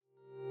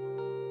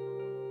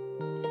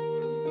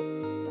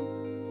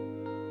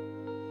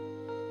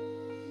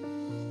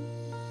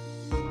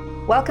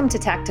Welcome to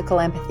Tactical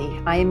Empathy.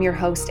 I am your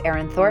host,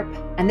 Erin Thorpe,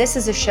 and this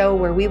is a show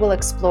where we will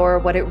explore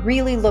what it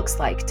really looks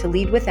like to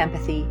lead with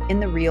empathy in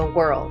the real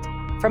world.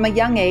 From a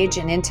young age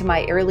and into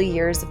my early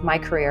years of my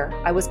career,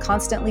 I was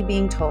constantly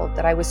being told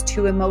that I was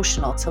too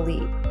emotional to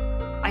lead.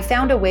 I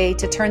found a way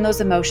to turn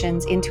those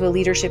emotions into a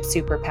leadership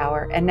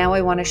superpower, and now I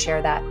want to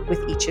share that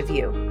with each of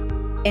you.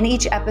 In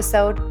each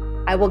episode,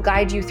 I will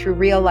guide you through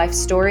real-life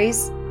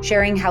stories,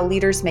 sharing how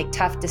leaders make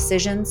tough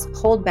decisions,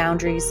 hold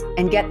boundaries,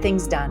 and get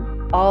things done,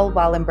 all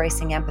while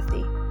embracing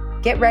empathy.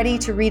 Get ready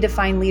to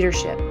redefine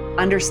leadership,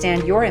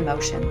 understand your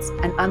emotions,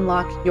 and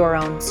unlock your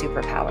own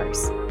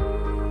superpowers.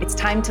 It's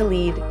time to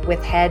lead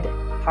with head,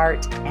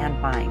 heart,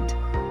 and mind.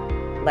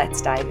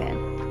 Let's dive in.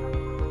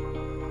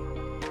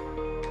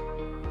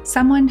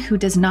 Someone who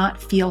does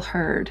not feel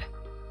heard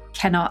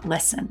cannot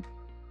listen.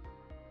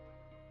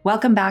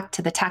 Welcome back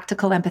to the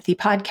Tactical Empathy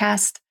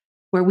Podcast,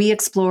 where we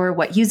explore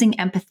what using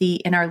empathy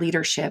in our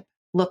leadership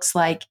looks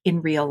like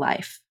in real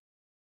life.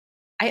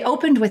 I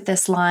opened with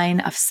this line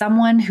of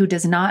someone who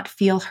does not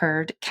feel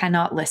heard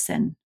cannot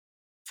listen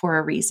for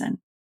a reason.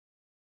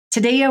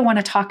 Today, I want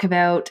to talk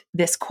about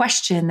this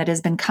question that has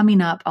been coming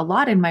up a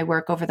lot in my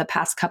work over the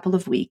past couple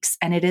of weeks,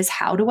 and it is,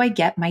 how do I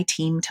get my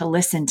team to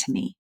listen to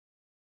me?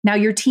 Now,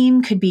 your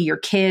team could be your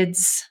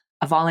kids,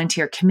 a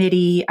volunteer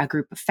committee, a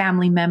group of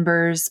family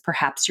members,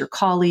 perhaps your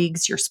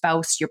colleagues, your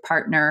spouse, your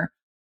partner,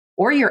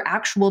 or your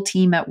actual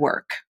team at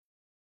work.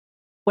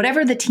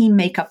 Whatever the team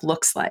makeup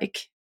looks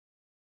like,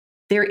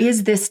 there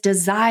is this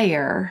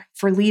desire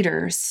for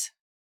leaders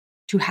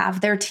to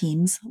have their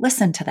teams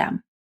listen to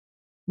them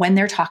when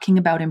they're talking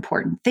about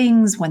important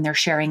things, when they're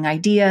sharing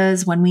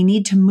ideas, when we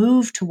need to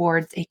move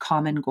towards a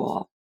common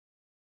goal.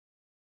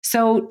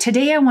 So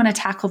today I want to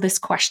tackle this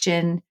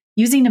question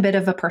using a bit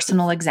of a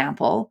personal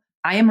example.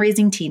 I am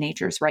raising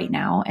teenagers right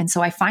now, and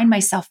so I find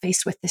myself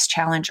faced with this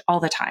challenge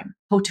all the time.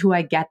 How do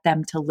I get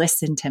them to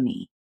listen to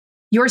me?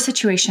 Your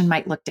situation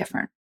might look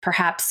different.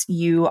 Perhaps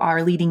you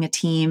are leading a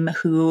team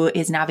who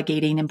is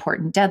navigating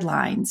important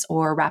deadlines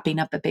or wrapping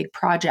up a big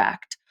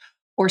project,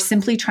 or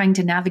simply trying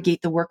to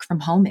navigate the work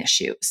from home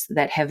issues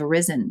that have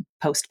arisen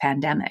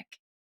post-pandemic.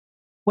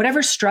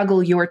 Whatever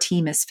struggle your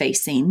team is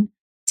facing,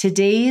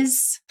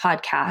 today's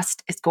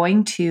podcast is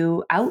going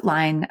to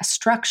outline a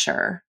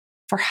structure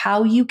for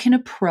how you can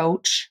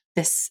approach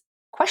this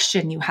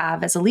question you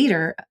have as a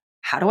leader.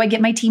 How do I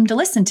get my team to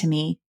listen to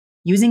me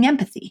using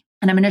empathy?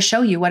 And I'm going to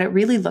show you what it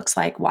really looks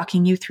like,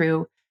 walking you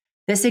through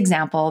this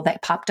example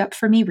that popped up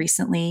for me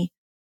recently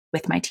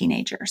with my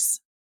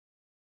teenagers.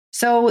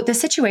 So the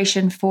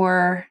situation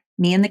for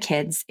me and the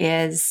kids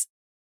is,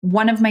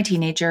 one of my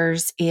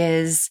teenagers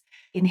is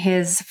in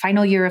his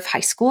final year of high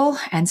school.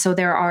 And so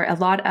there are a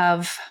lot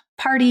of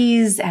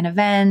parties and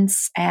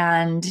events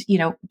and,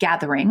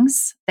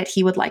 gatherings that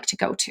he would like to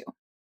go to.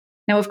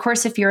 Now, of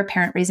course, if you're a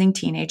parent raising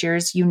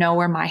teenagers, you know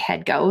where my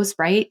head goes,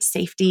 right?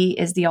 Safety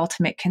is the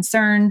ultimate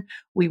concern.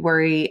 We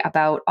worry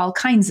about all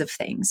kinds of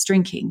things,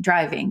 drinking,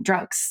 driving,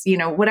 drugs,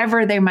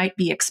 whatever they might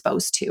be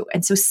exposed to.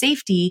 And so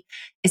safety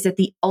is at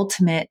the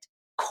ultimate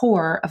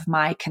core of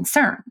my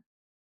concern.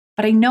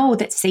 But I know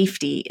that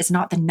safety is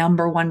not the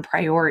number one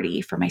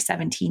priority for my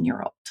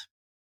 17-year-old.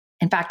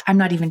 In fact, I'm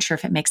not even sure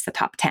if it makes the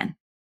top 10.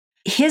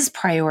 His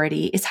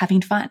priority is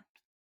having fun,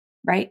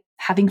 right?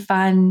 Having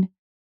fun,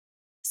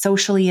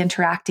 socially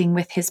interacting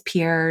with his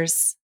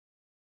peers,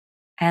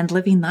 and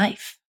living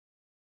life.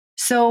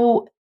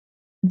 So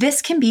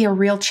this can be a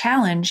real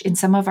challenge in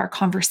some of our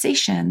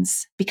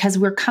conversations because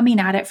we're coming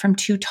at it from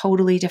two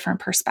totally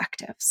different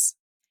perspectives.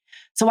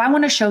 So I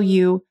want to show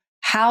you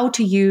how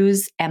to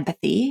use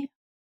empathy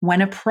when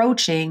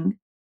approaching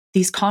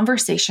these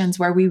conversations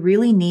where we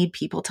really need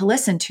people to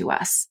listen to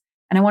us.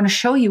 And I want to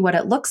show you what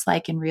it looks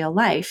like in real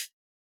life,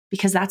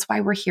 because that's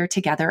why we're here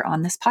together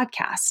on this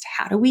podcast.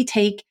 How do we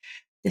take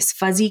this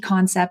fuzzy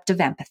concept of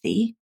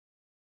empathy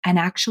and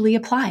actually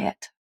apply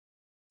it?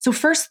 So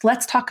first,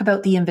 let's talk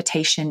about the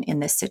invitation in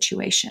this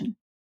situation.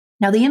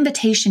 Now, the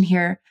invitation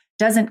here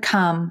doesn't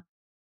come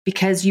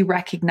because you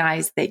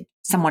recognize that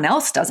someone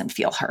else doesn't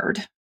feel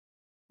heard.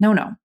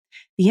 No.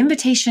 The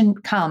invitation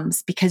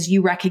comes because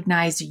you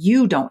recognize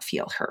you don't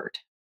feel heard,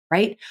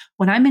 right?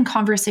 When I'm in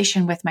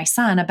conversation with my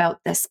son about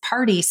this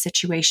party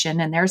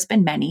situation, and there's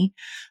been many,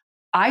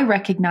 I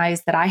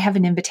recognize that I have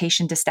an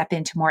invitation to step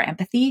into more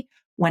empathy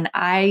when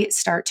I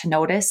start to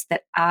notice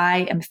that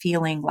I am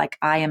feeling like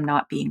I am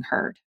not being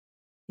heard.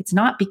 It's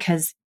not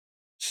because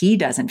he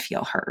doesn't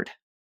feel heard.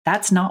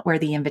 That's not where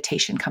the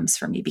invitation comes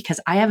from me,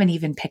 because I haven't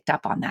even picked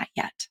up on that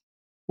yet.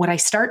 What I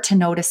start to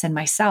notice in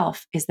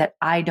myself is that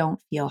I don't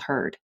feel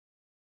heard.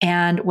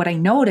 And what I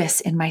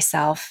notice in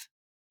myself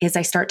is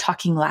I start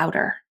talking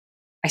louder.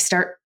 I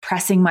start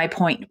pressing my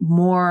point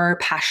more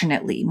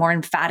passionately, more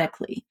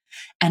emphatically.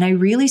 And I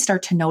really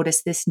start to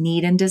notice this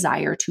need and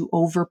desire to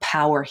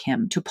overpower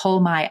him, to pull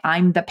my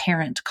I'm the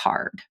parent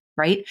card,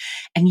 right?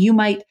 And you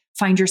might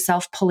find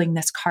yourself pulling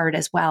this card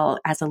as well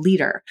as a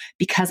leader,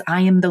 because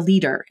I am the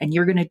leader and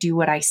you're going to do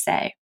what I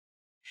say.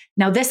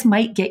 Now, this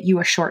might get you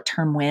a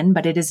short-term win,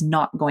 but it is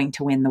not going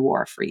to win the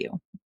war for you.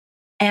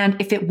 And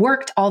if it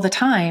worked all the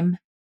time,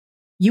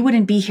 you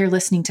wouldn't be here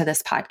listening to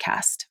this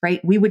podcast,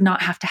 right? We would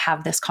not have to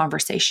have this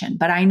conversation.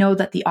 But I know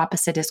that the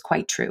opposite is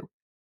quite true.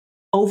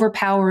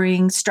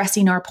 Overpowering,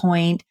 stressing our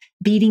point,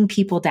 beating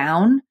people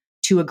down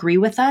to agree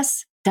with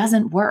us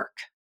doesn't work.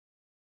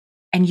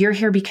 And you're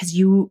here because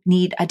you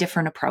need a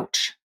different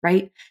approach,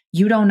 right?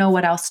 You don't know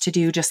what else to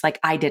do, just like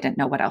I didn't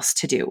know what else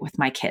to do with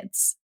my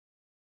kids.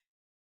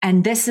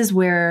 And this is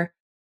where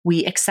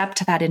we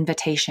accept that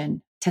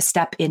invitation to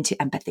step into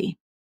empathy.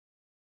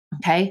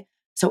 Okay.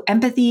 So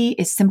empathy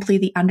is simply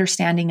the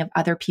understanding of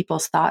other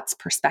people's thoughts,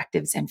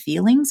 perspectives, and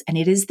feelings, and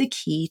it is the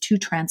key to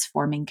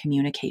transforming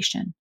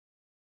communication.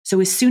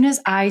 So as soon as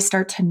I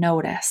start to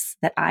notice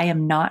that I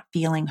am not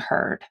feeling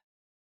heard,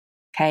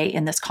 okay,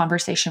 in this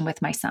conversation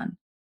with my son,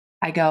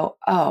 I go,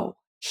 oh,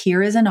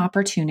 here is an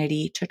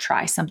opportunity to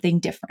try something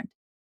different.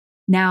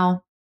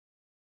 Now,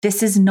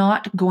 this is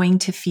not going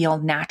to feel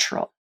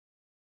natural.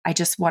 I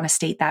just want to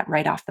state that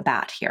right off the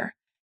bat here.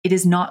 It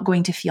is not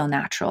going to feel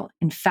natural.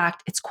 In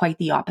fact, it's quite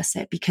the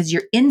opposite because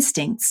your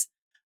instincts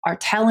are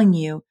telling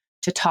you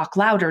to talk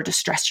louder, to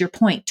stress your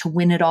point, to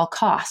win at all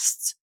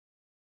costs.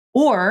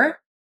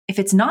 Or if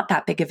it's not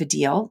that big of a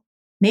deal,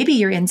 maybe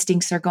your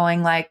instincts are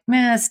going like,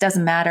 this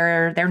doesn't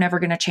matter. They're never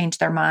going to change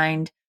their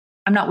mind.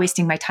 I'm not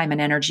wasting my time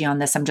and energy on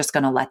this. I'm just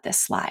going to let this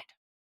slide.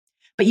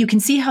 But you can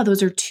see how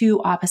those are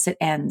two opposite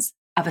ends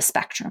of a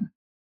spectrum,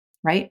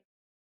 right?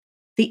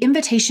 The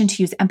invitation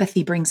to use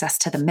empathy brings us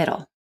to the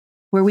middle,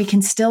 where we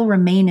can still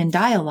remain in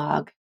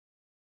dialogue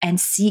and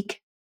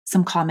seek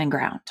some common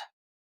ground.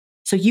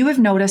 So you have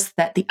noticed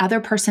that the other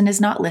person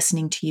is not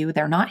listening to you.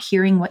 They're not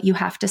hearing what you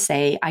have to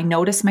say. I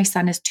notice my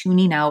son is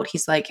tuning out.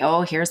 He's like,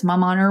 oh, here's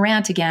mom on her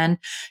rant again.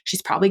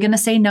 She's probably going to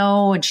say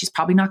no, and she's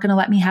probably not going to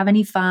let me have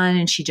any fun.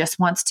 And she just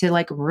wants to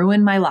like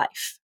ruin my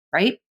life,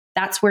 right?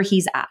 That's where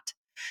he's at.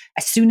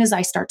 As soon as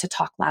I start to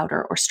talk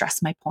louder or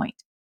stress my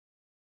point,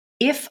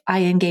 if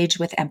I engage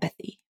with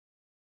empathy,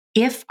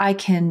 if I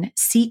can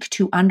seek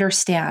to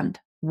understand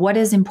what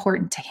is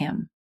important to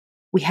him,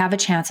 we have a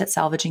chance at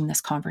salvaging this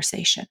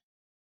conversation.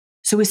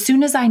 So as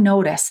soon as I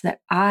notice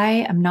that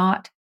I am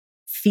not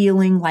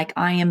feeling like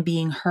I am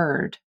being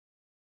heard,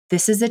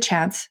 this is a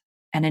chance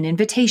and an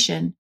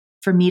invitation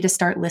for me to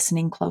start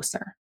listening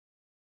closer.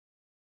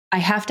 I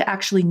have to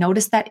actually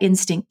notice that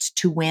instinct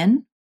to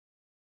win,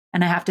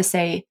 and I have to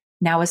say,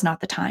 now is not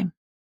the time.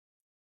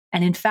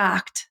 And in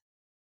fact,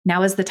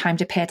 now is the time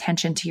to pay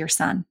attention to your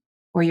son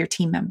or your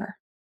team member.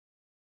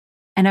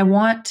 And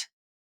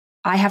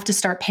I have to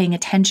start paying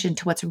attention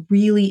to what's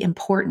really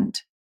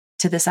important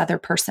to this other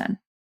person.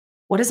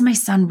 What does my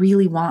son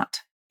really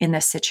want in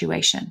this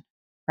situation,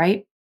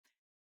 right?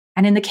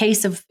 And in the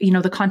case of,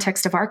 the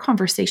context of our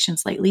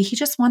conversations lately, he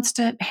just wants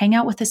to hang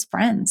out with his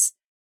friends.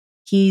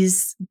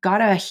 He's got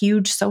a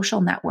huge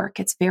social network.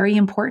 It's very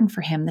important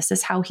for him. This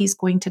is how he's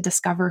going to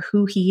discover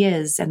who he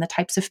is and the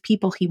types of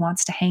people he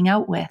wants to hang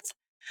out with.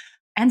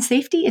 And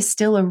safety is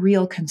still a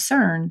real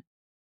concern,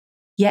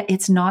 yet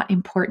it's not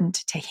important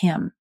to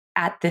him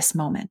at this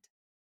moment.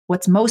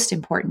 What's most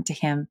important to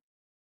him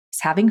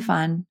is having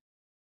fun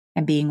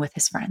and being with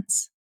his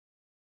friends.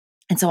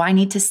 And so I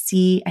need to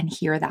see and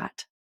hear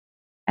that.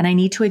 And I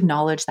need to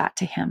acknowledge that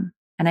to him.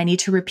 And I need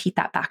to repeat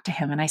that back to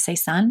him. And I say,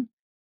 son,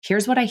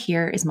 here's what I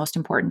hear is most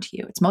important to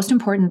you. It's most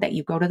important that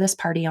you go to this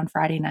party on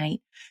Friday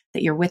night,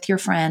 that you're with your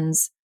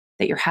friends,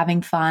 that you're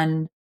having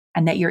fun,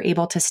 and that you're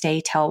able to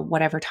stay till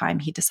whatever time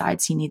he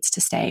decides he needs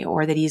to stay,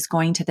 or that he's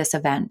going to this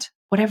event,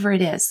 whatever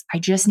it is. I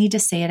just need to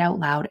say it out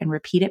loud and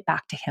repeat it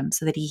back to him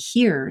so that he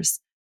hears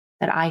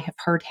that I have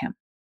heard him.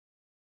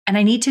 And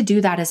I need to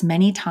do that as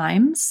many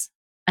times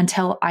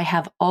until I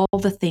have all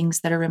the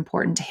things that are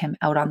important to him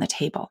out on the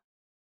table.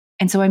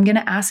 And so I'm going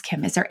to ask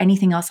him, is there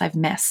anything else I've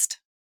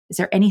missed? Is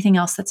there anything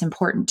else that's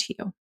important to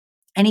you?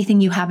 Anything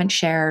you haven't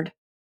shared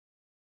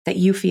that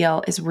you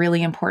feel is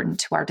really important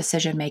to our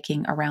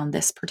decision-making around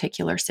this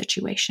particular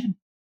situation?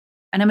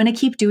 And I'm going to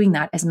keep doing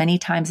that as many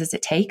times as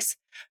it takes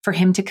for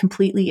him to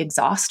completely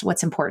exhaust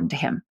what's important to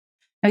him.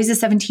 Now,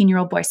 he's a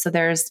 17-year-old boy, so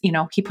there's,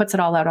 he puts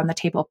it all out on the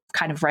table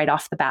kind of right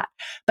off the bat.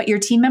 But your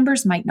team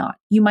members might not.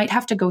 You might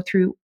have to go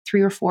through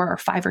 3 or 4 or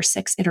 5 or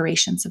 6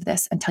 iterations of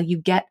this until you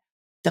get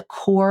the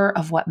core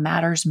of what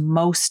matters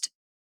most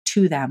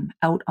to them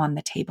out on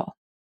the table.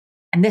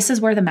 And this is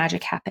where the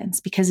magic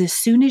happens, because as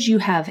soon as you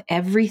have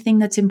everything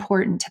that's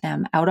important to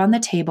them out on the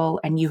table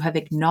and you have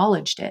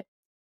acknowledged it,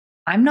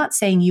 I'm not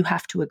saying you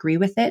have to agree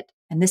with it.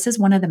 And this is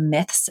one of the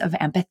myths of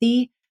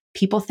empathy.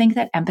 People think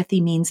that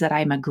empathy means that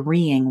I'm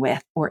agreeing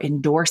with or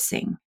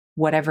endorsing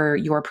whatever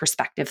your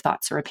perspective,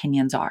 thoughts, or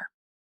opinions are.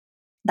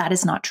 That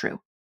is not true.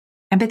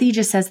 Empathy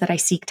just says that I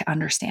seek to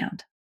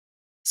understand.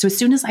 So as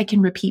soon as I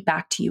can repeat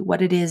back to you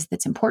what it is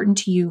that's important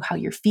to you, how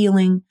you're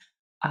feeling,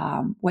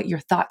 what your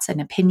thoughts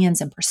and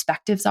opinions and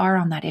perspectives are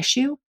on that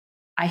issue,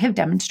 I have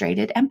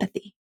demonstrated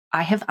empathy.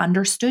 I have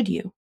understood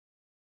you.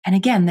 And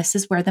again, this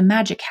is where the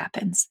magic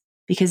happens,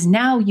 because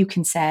now you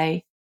can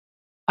say,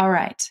 all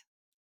right,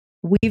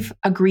 we've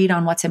agreed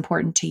on what's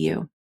important to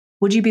you.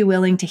 Would you be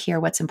willing to hear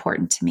what's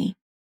important to me?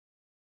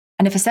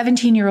 And if a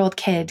 17-year-old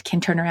kid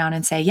can turn around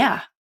and say,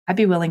 yeah, I'd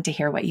be willing to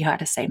hear what you had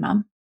to say,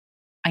 Mom.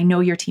 I know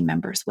your team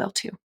members will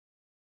too.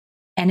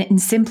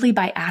 And simply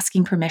by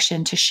asking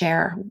permission to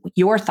share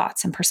your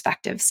thoughts and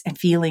perspectives and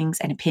feelings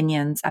and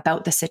opinions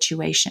about the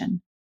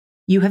situation,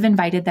 you have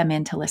invited them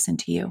in to listen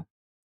to you.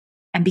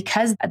 And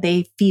because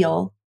they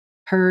feel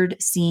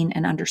heard, seen,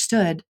 and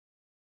understood,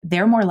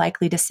 they're more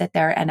likely to sit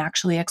there and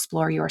actually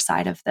explore your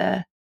side of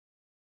the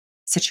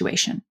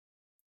situation.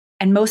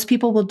 And most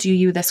people will do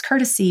you this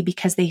courtesy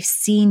because they've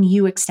seen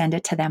you extend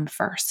it to them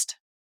first.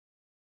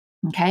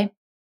 Okay?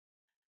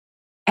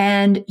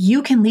 And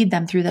you can lead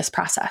them through this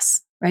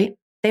process, right?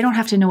 They don't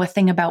have to know a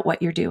thing about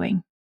what you're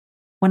doing.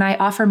 When I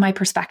offer my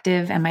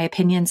perspective and my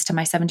opinions to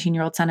my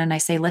 17-year-old son and I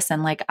say,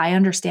 listen, I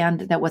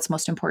understand that what's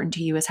most important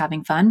to you is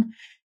having fun.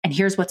 And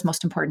here's what's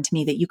most important to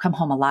me, that you come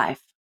home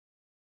alive,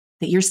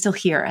 that you're still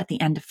here at the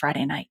end of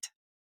Friday night.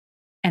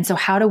 And so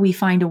how do we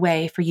find a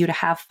way for you to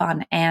have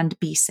fun and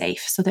be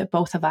safe so that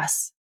both of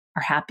us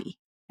are happy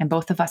and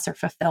both of us are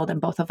fulfilled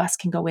and both of us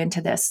can go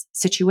into this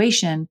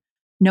situation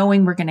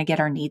knowing we're going to get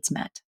our needs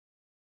met?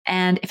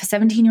 And if a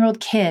 17-year-old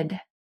kid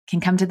can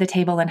come to the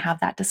table and have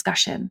that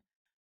discussion,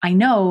 I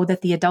know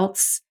that the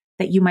adults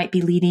that you might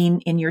be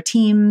leading in your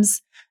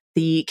teams,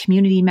 the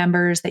community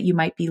members that you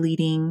might be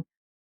leading,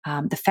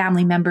 the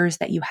family members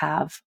that you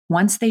have,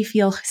 once they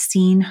feel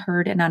seen,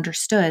 heard, and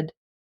understood,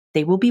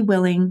 they will be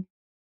willing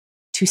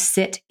to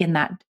sit in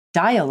that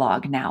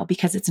dialogue now,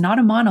 because it's not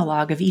a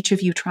monologue of each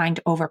of you trying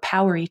to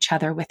overpower each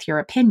other with your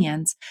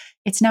opinions.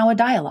 It's now a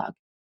dialogue.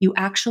 You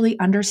actually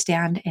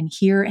understand and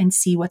hear and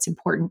see what's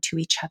important to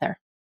each other.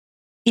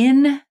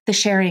 In the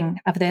sharing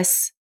of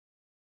this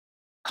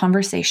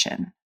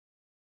conversation,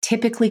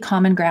 typically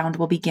common ground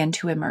will begin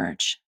to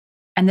emerge.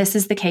 And this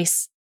is the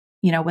case,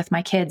 with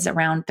my kids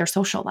around their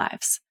social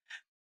lives.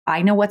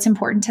 I know what's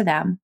important to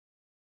them.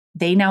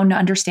 They now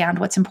understand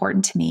what's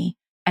important to me,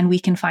 and we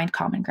can find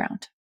common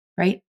ground,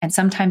 right? And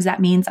sometimes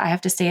that means I have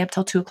to stay up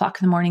till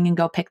 2:00 a.m. and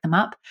go pick them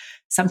up.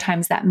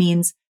 Sometimes that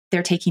means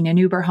they're taking an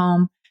Uber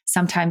home.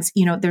 Sometimes,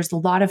 there's a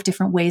lot of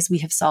different ways we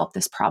have solved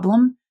this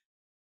problem.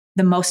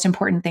 The most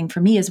important thing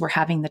for me is we're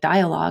having the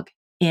dialogue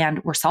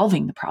and we're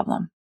solving the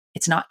problem.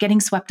 It's not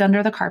getting swept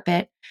under the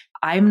carpet.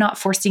 I'm not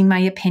forcing my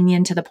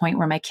opinion to the point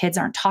where my kids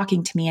aren't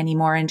talking to me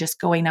anymore and just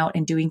going out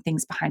and doing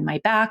things behind my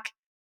back.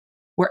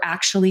 We're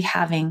actually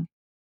having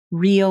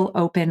real,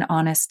 open,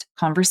 honest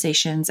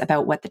conversations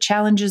about what the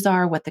challenges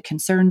are, what the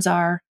concerns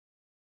are,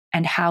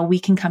 and how we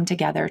can come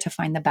together to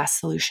find the best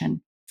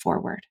solution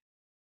forward.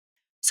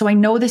 So I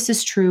know this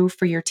is true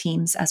for your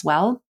teams as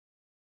well.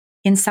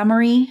 In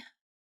summary,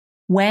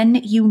 when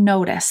you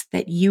notice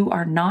that you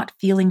are not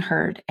feeling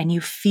heard and you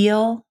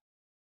feel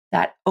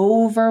that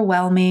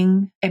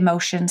overwhelming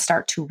emotion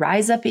start to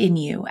rise up in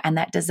you and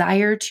that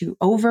desire to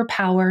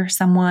overpower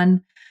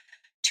someone,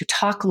 to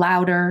talk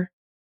louder,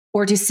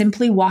 or to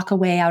simply walk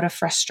away out of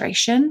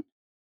frustration,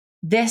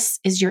 this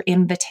is your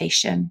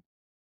invitation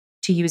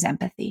to use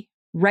empathy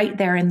right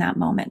there in that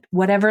moment,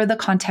 whatever the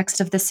context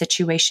of the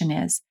situation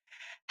is.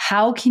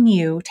 How can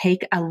you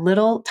take a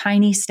little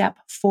tiny step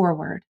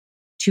forward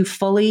to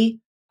fully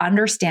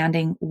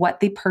understanding what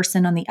the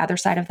person on the other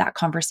side of that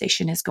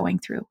conversation is going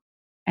through?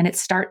 And it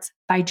starts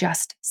by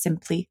just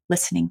simply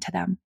listening to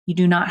them. You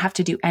do not have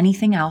to do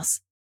anything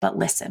else but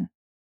listen.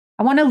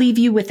 I want to leave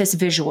you with this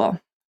visual.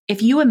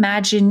 If you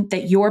imagine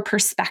that your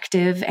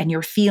perspective and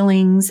your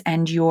feelings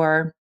and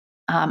your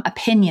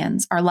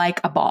opinions are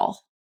like a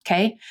ball,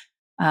 okay?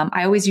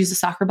 I always use a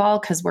soccer ball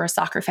because we're a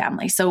soccer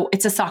family. So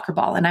it's a soccer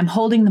ball and I'm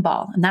holding the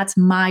ball, and that's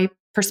my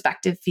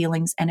perspective,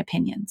 feelings, and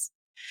opinions.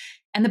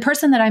 And the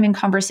person that I'm in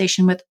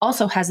conversation with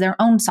also has their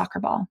own soccer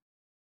ball.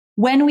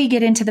 When we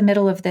get into the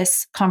middle of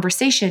this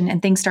conversation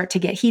and things start to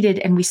get heated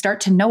and we start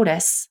to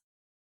notice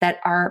that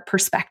our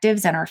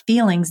perspectives and our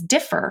feelings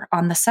differ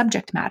on the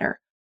subject matter,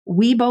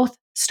 we both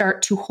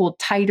start to hold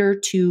tighter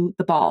to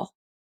the ball.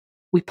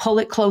 We pull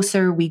it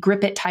closer, we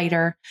grip it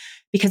tighter,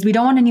 because we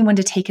don't want anyone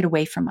to take it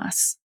away from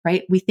us,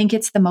 right? We think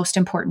it's the most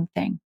important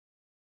thing.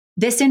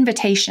 This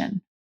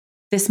invitation,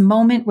 this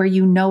moment where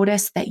you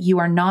notice that you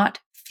are not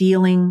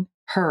feeling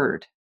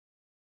heard,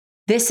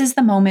 this is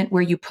the moment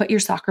where you put your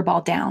soccer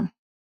ball down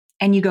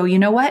and you go, you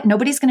know what?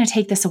 Nobody's going to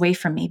take this away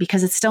from me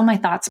because it's still my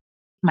thoughts,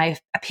 my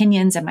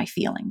opinions, and my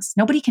feelings.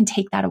 Nobody can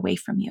take that away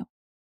from you.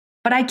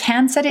 But I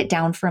can set it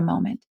down for a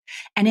moment.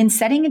 And in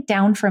setting it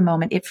down for a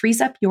moment, it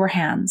frees up your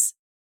hands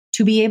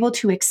to be able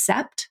to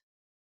accept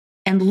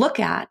and look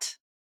at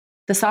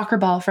the soccer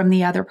ball from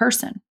the other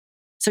person.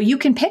 So you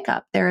can pick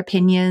up their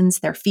opinions,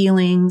 their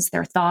feelings,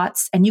 their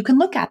thoughts, and you can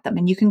look at them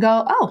and you can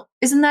go, oh,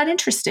 isn't that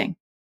interesting?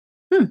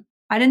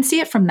 I didn't see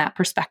it from that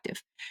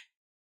perspective.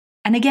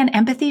 And again,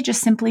 empathy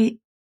just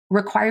simply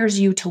requires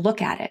you to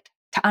look at it,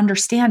 to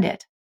understand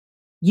it.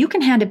 You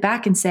can hand it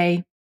back and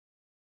say,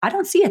 I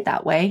don't see it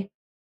that way,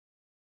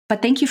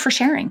 but thank you for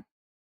sharing,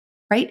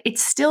 right?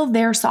 It's still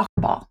their soccer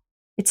ball.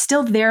 It's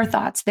still their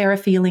thoughts, their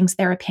feelings,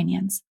 their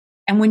opinions.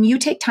 And when you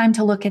take time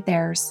to look at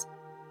theirs,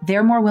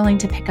 they're more willing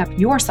to pick up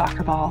your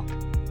soccer ball,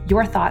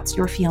 your thoughts,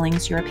 your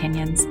feelings, your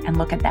opinions, and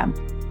look at them.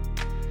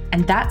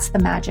 And that's the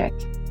magic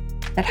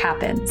that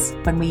happens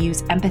when we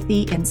use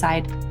empathy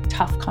inside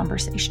tough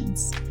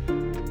conversations.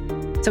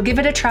 So give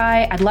it a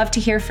try. I'd love to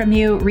hear from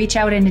you. Reach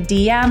out in a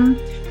DM.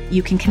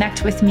 You can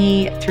connect with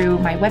me through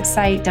my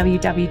website,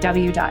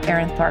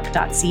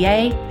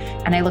 www.erinthorpe.ca.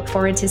 And I look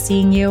forward to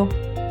seeing you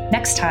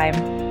next time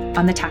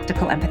on the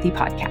Tactical Empathy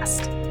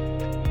Podcast.